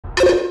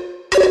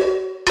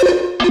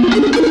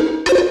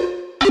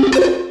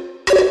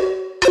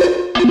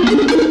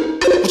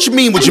What you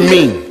mean, what you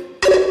mean?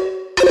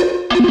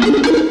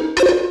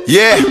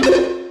 Yeah.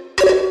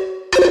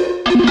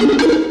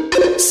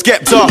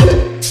 Skepta.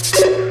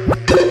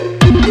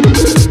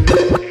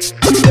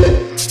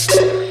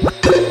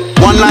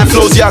 One line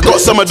flows, yeah, I got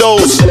some of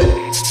those.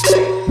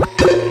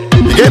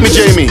 You get me,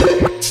 Jamie?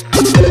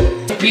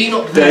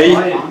 Day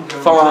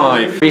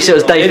 5. You said it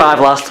was day 5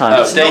 last time.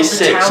 Oh, day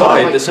 6.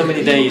 Sorry, there's so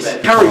many days.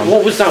 Carrie,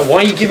 what was that? Why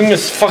are you giving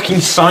us fucking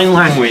sign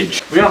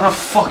language? We don't have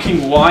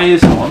fucking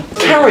wires on.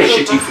 Carrie,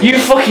 you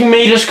fucking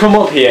made us come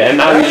up here and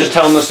now you're just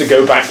telling us to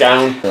go back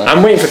down.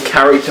 I'm waiting for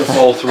Carrie to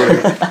fall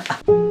through.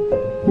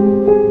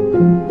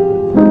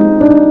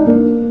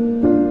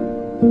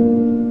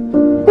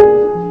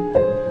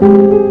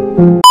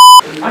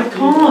 I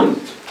can't!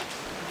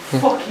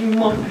 Fucking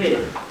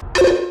muppet!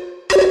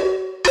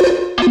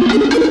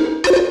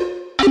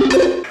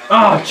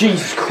 Ah,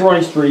 Jesus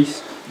Christ,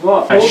 Reese.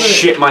 What? I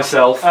shit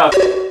myself.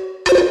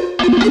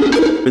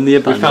 In the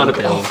abandoned We found a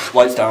building.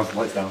 Lights down,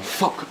 lights down.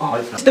 Fuck off.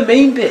 It's the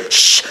main bit.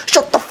 Shh!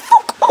 Shut the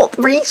fuck up,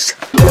 Reese!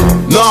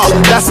 Nah,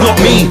 that's not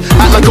me.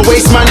 Act like a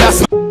waste man,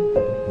 that's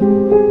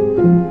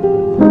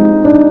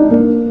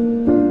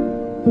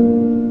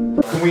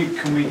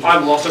Can we?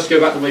 I'm lost. Let's go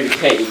back the way we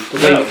came. The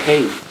way we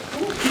came.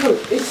 No,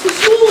 it's the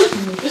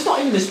smallest. It's not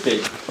even this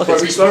big. Okay.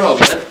 Where we were on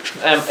then?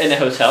 In a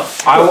hotel.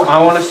 I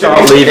want to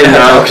start leaving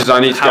now because I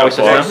need to go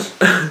upstairs.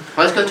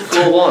 Let's go to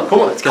floor 1. Come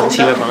on, Let's go and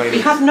see where We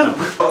have no.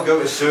 Gotta go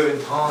at a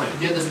certain time.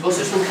 Yeah, there's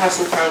buses from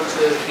Castletown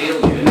to Peel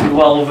you.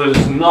 Well,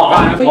 there's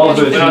not. Well,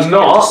 there's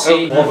not.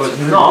 Well, there's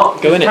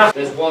not. Go in it.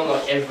 There's one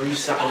like every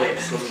Saturday and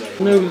Sunday.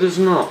 No, there's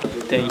not.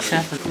 Day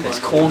 7. There's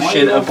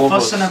caution above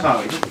us.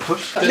 About it. Just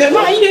push that. You're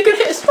gonna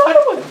hit a spider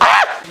web.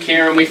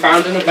 Kieran, we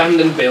found an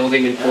abandoned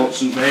building in Port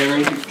St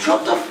Mary.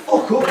 Shut the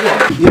fuck up,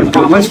 man. Yeah,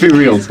 but let's be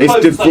real.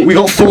 We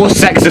got 4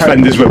 sex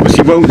offenders with us.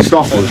 He won't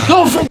stop us.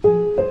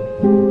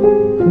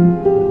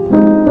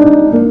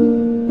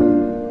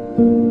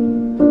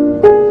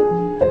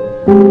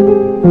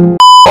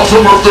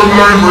 Some of the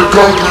name we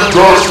come to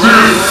Dusty.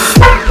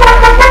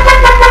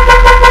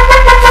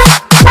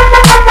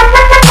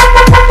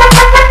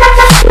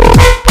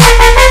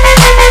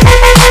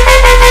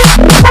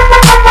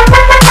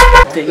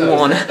 Day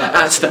 1 at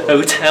the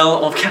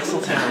Hotel of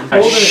Castletown.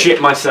 I shit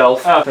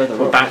myself.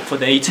 We're back for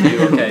day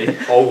 2, okay?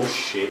 Oh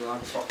shit.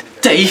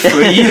 Day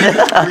 3.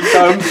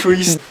 Down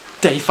 3.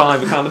 Day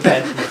 5, we found the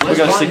bed. We're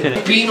going to sleep in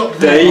it.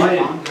 Day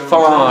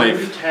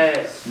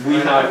 5. We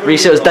have.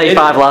 Reese, it was day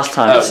 5 last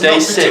time. Oh, day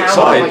 6.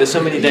 Sorry, there's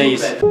so many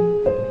days.